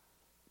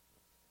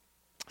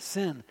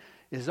 Sin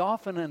is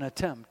often an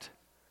attempt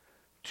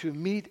to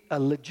meet a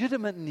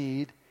legitimate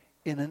need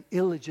in an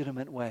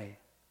illegitimate way.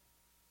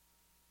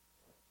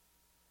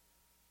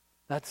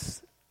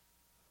 That's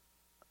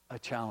a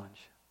challenge.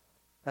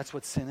 That's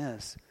what sin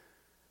is.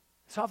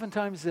 It's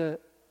oftentimes an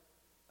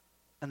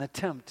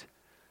attempt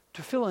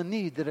to fill a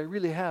need that I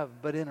really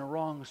have, but in a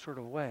wrong sort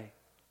of way,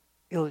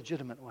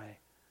 illegitimate way.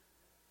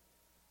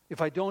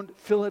 If I don't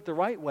fill it the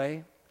right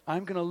way,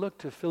 I'm going to look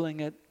to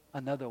filling it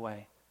another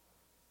way.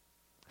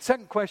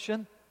 Second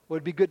question, what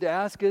would be good to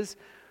ask is,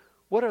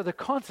 what are the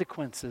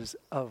consequences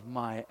of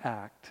my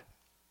act?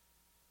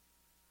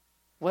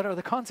 What are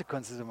the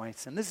consequences of my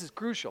sin? This is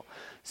crucial.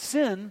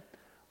 Sin,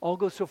 I'll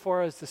go so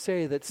far as to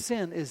say that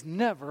sin is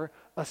never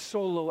a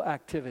solo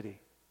activity.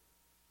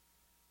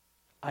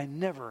 I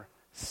never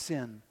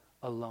sin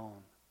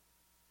alone.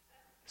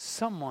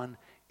 Someone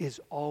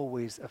is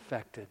always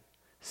affected.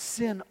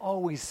 Sin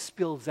always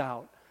spills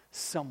out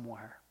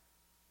somewhere,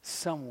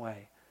 some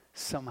way,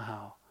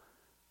 somehow.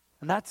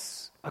 And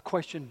that's a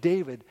question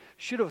David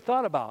should have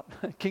thought about.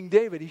 King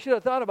David, he should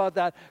have thought about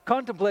that,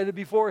 contemplated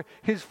before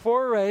his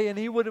foray, and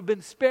he would have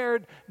been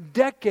spared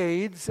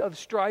decades of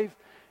strife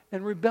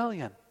and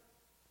rebellion.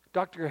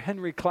 Dr.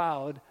 Henry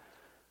Cloud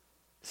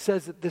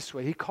says it this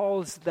way. He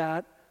calls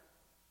that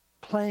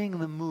playing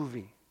the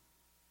movie.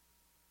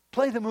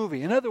 Play the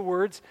movie. In other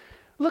words,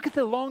 look at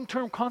the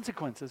long-term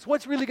consequences.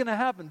 What's really going to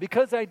happen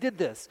because I did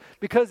this,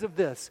 because of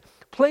this?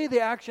 Play the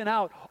action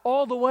out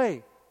all the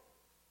way.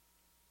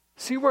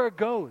 See where it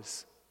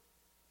goes.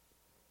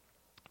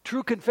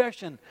 True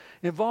confession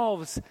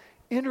involves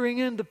entering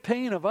into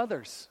pain of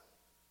others,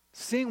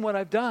 seeing what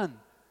I've done,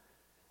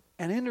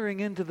 and entering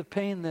into the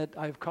pain that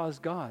I've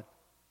caused God.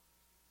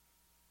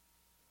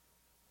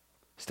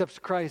 Steps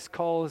to Christ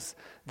calls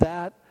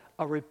that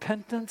a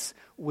repentance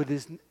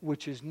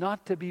which is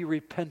not to be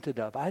repented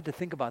of. I had to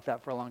think about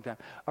that for a long time.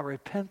 A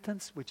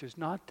repentance which is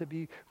not to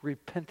be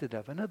repented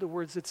of. In other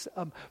words, it's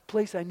a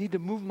place I need to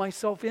move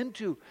myself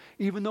into,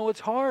 even though it's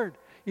hard,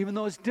 even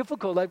though it's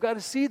difficult. I've got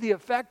to see the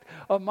effect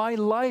of my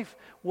life,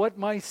 what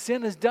my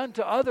sin has done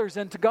to others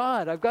and to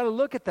God. I've got to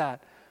look at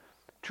that.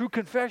 True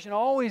confession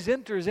always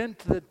enters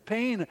into the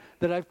pain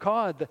that I've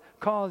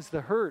caused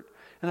the hurt.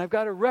 And I've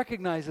got to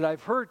recognize that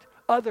I've hurt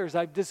others,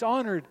 I've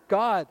dishonored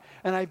God,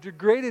 and I've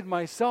degraded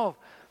myself.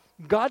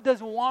 God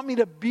doesn't want me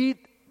to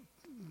beat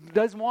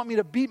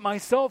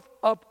myself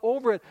up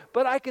over it,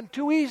 but I can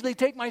too easily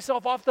take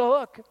myself off the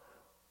hook.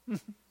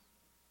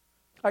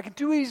 I can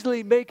too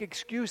easily make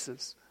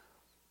excuses.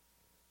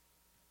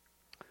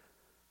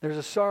 There's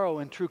a sorrow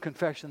in true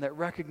confession that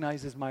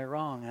recognizes my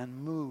wrong and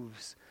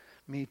moves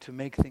me to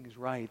make things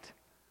right.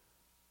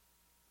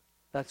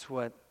 That's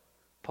what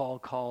Paul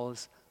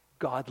calls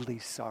godly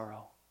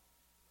sorrow.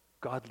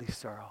 Godly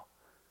sorrow.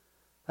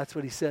 That's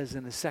what he says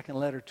in the second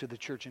letter to the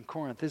church in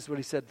Corinth. This is what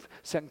he said,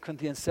 2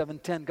 Corinthians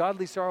 7:10.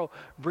 Godly sorrow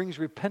brings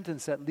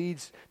repentance that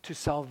leads to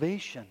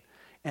salvation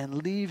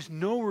and leaves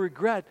no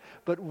regret,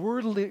 but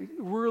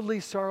worldly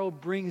sorrow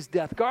brings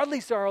death.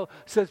 Godly sorrow,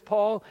 says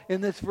Paul in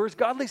this verse,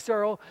 godly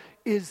sorrow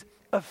is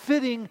a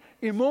fitting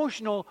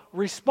emotional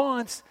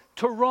response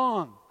to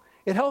wrong.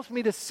 It helps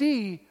me to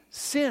see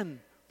sin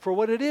for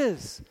what it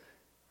is.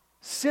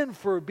 Sin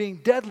for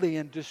being deadly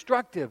and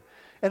destructive.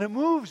 And it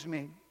moves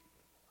me.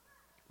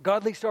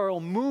 Godly sorrow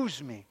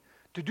moves me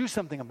to do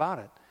something about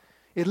it.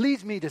 It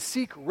leads me to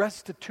seek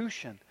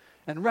restitution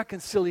and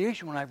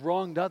reconciliation when I've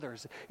wronged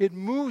others. It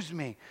moves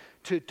me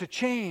to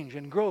change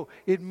and grow.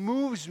 It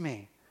moves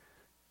me.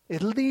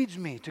 It leads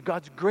me to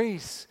God's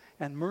grace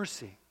and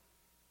mercy.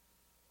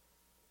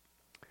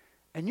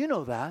 And you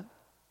know that.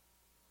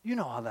 You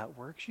know how that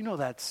works. You know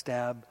that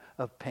stab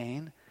of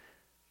pain.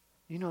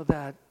 You know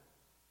that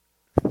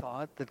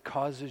thought that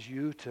causes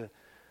you to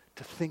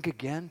think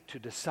again, to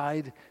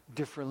decide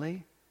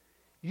differently.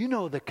 You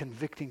know the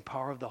convicting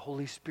power of the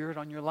Holy Spirit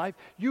on your life.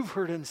 You've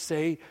heard him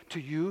say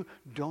to you,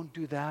 don't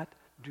do that,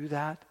 do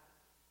that.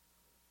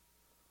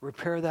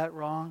 Repair that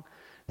wrong.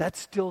 That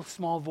still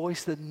small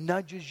voice that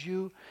nudges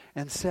you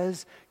and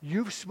says,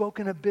 you've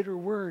spoken a bitter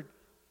word.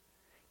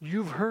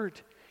 You've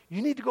hurt.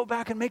 You need to go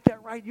back and make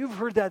that right. You've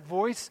heard that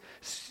voice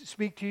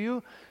speak to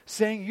you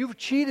saying, you've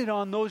cheated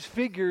on those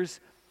figures.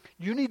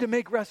 You need to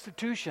make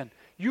restitution.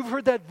 You've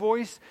heard that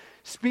voice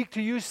speak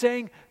to you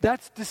saying,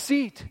 that's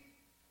deceit.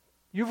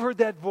 You've heard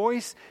that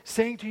voice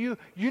saying to you,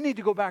 you need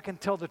to go back and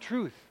tell the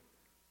truth.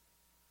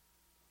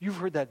 You've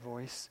heard that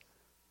voice.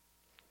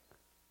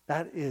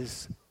 That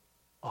is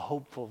a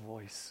hopeful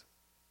voice.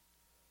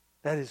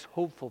 That is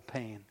hopeful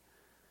pain.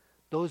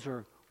 Those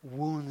are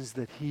wounds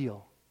that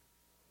heal.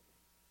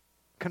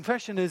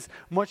 Confession is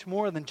much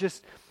more than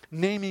just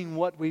naming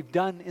what we've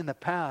done in the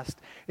past.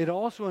 It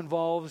also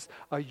involves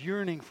a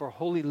yearning for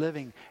holy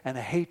living and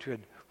a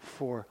hatred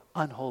for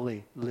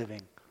unholy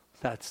living.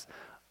 That's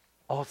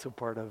also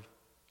part of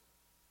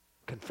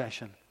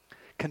confession.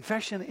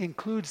 Confession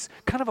includes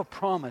kind of a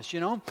promise,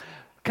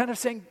 kind of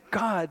saying,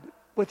 God,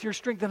 with your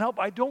strength and help,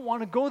 I don't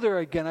want to go there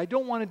again.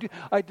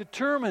 I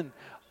determine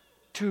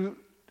to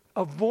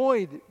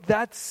avoid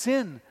that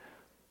sin.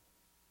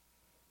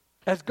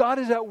 As God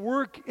is at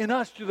work in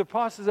us through the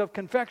process of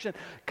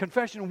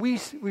confession, we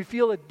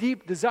feel a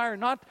deep desire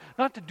not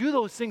to do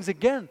those things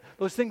again,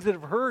 those things that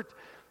have hurt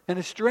and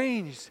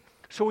estranged.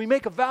 So we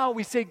make a vow,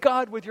 we say,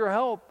 God, with your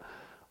help,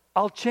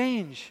 I'll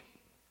change.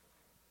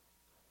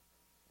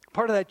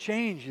 Part of that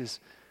change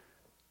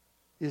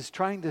is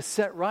trying to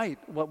set right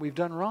what we've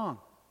done wrong,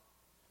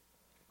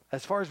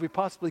 as far as we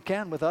possibly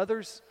can with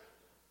others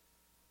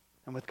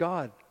and with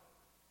God.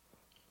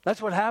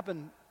 That's what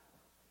happened,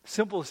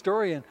 simple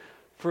story, and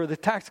for the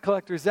tax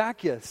collector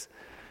Zacchaeus.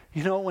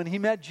 When he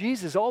met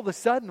Jesus, all of a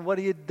sudden what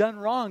he had done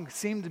wrong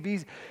seemed to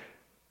be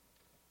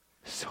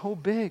so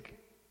big.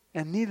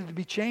 and needed to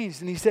be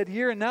changed. And he said,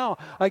 here and now,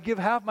 I give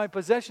half my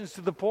possessions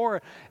to the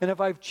poor. And if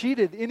I've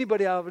cheated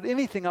anybody out of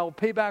anything, I will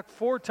pay back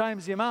 4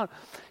 times the amount.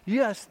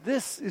 Yes,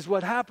 this is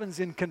what happens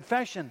in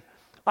confession.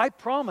 I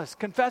promise,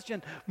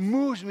 confession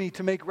moves me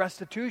to make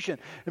restitution.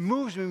 It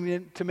moves me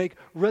to make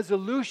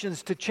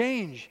resolutions to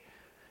change.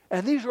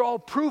 And these are all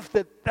proof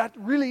that that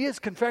really is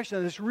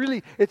confession.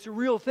 It's a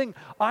real thing.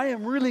 I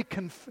am really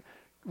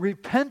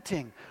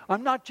repenting.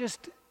 I'm not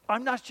just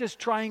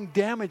trying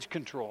damage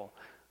control.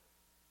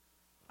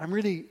 I'm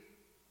really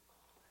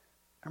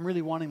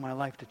wanting my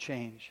life to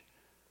change.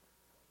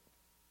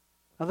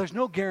 Now, there's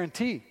no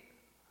guarantee.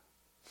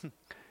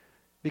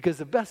 Because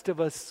the best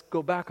of us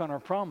go back on our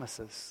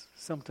promises,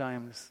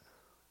 sometimes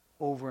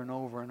over and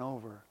over and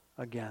over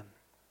again.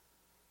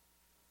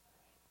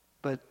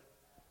 But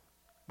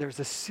there's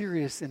a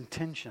serious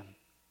intention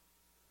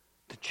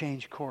to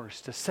change course,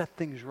 to set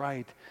things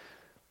right.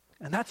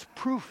 And that's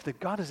proof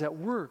that God is at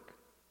work,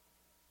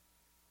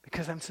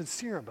 because I'm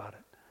sincere about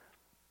it.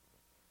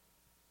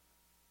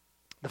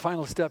 The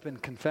final step in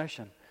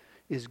confession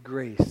is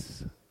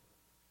grace.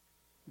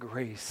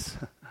 Grace.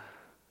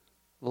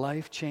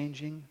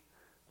 Life-changing,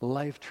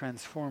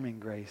 life-transforming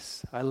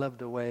grace. I love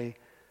the way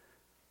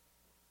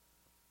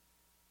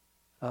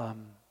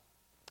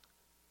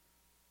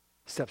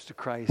Steps to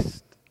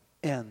Christ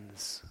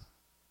ends.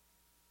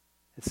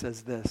 It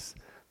says this: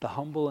 the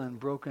humble and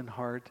broken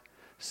heart,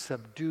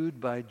 subdued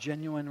by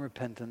genuine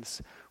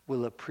repentance,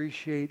 will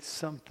appreciate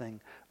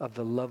something of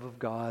the love of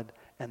God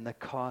and the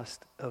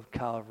cost of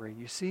Calvary.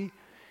 You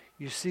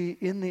see,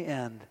 in the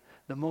end,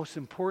 the most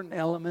important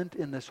element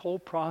in this whole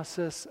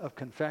process of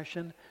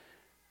confession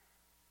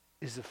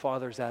is the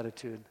Father's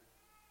attitude.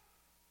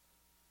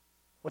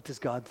 What does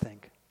God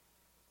think?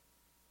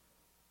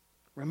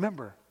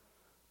 Remember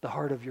the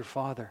heart of your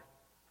Father.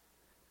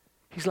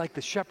 He's like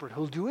the shepherd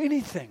who'll do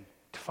anything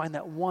to find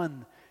that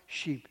one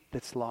sheep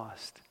that's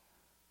lost.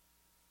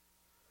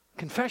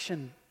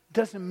 Confession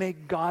doesn't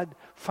make God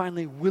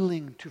finally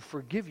willing to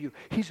forgive you.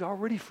 He's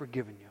already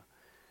forgiven you.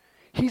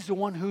 He's the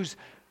one who's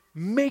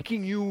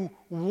making you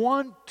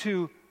want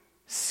to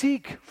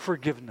seek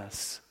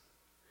forgiveness.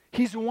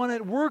 He's the one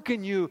at work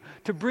in you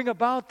to bring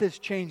about this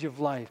change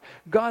of life.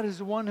 God is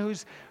the one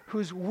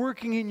who's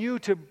working in you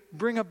to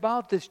bring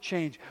about this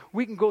change.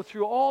 We can go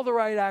through all the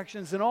right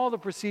actions and all the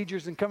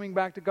procedures and coming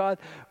back to God,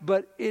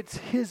 but it's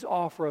His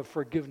offer of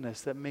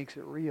forgiveness that makes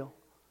it real.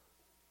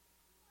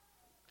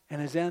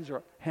 And His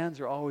hands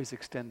are always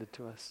extended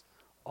to us.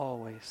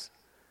 Always.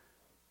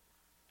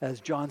 As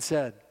John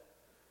said,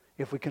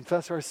 if we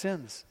confess our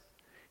sins,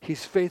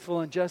 He's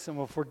faithful and just and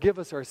will forgive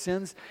us our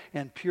sins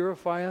and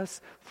purify us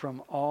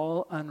from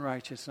all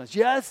unrighteousness.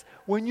 Yes,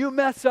 when you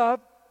mess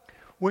up,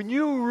 when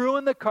you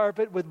ruin the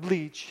carpet with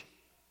bleach,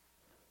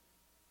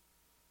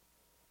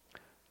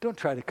 don't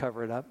try to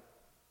cover it up.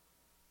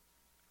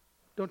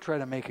 Don't try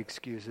to make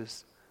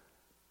excuses.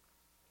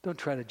 Don't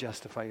try to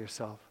justify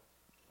yourself.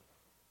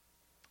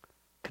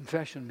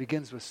 Confession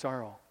begins with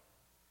sorrow,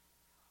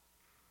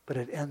 but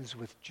it ends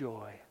with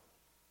joy.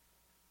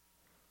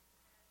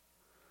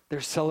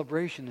 There's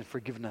celebration in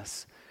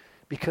forgiveness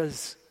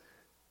because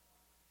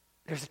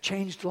there's a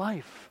changed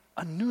life,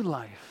 a new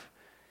life.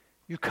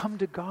 You come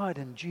to God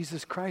in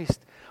Jesus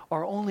Christ,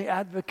 our only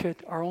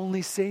advocate, our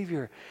only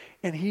Savior,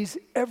 and He's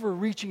ever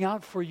reaching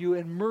out for you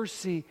in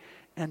mercy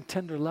and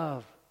tender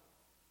love.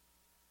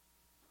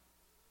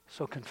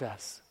 So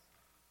confess.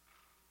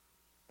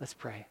 Let's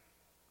pray.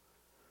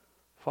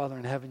 Father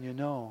in heaven, you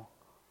know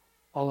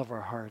all of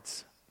our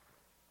hearts.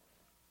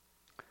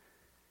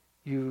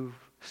 You've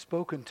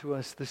spoken to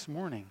us this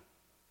morning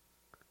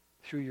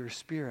through your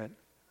Spirit.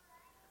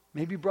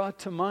 Maybe brought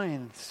to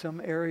mind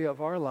some area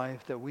of our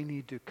life that we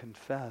need to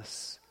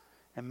confess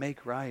and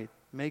make right,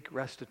 make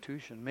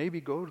restitution. Maybe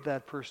go to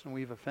that person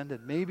we've offended.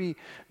 Maybe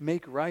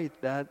make right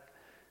that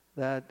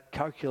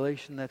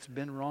calculation that's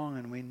been wrong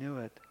and we knew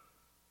it.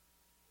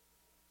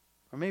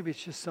 Or maybe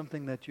it's just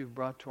something that you've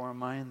brought to our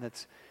mind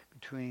that's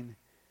between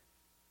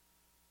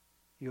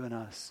you and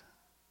us.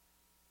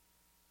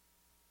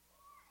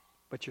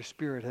 But your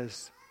Spirit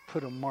has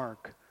put a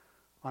mark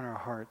on our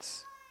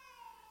hearts.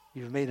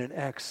 You've made an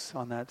X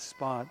on that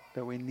spot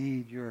that we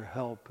need your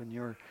help and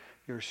your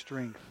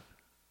strength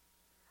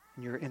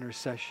and your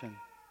intercession,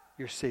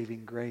 your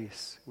saving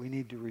grace. We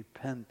need to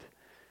repent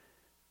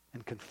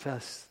and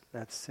confess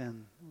that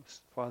sin.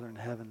 Father in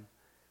heaven,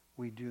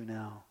 we do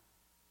now.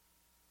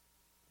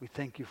 We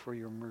thank you for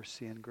your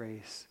mercy and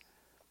grace.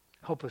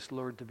 Help us,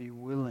 Lord, to be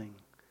willing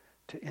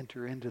to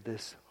enter into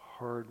this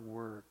hard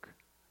work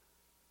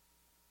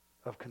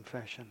of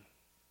confession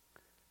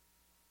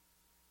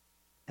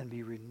and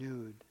be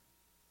renewed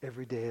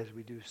every day as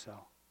we do so.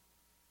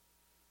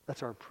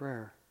 That's our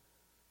prayer,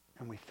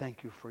 and we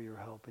thank you for your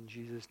help. In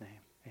Jesus' name,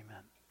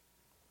 amen.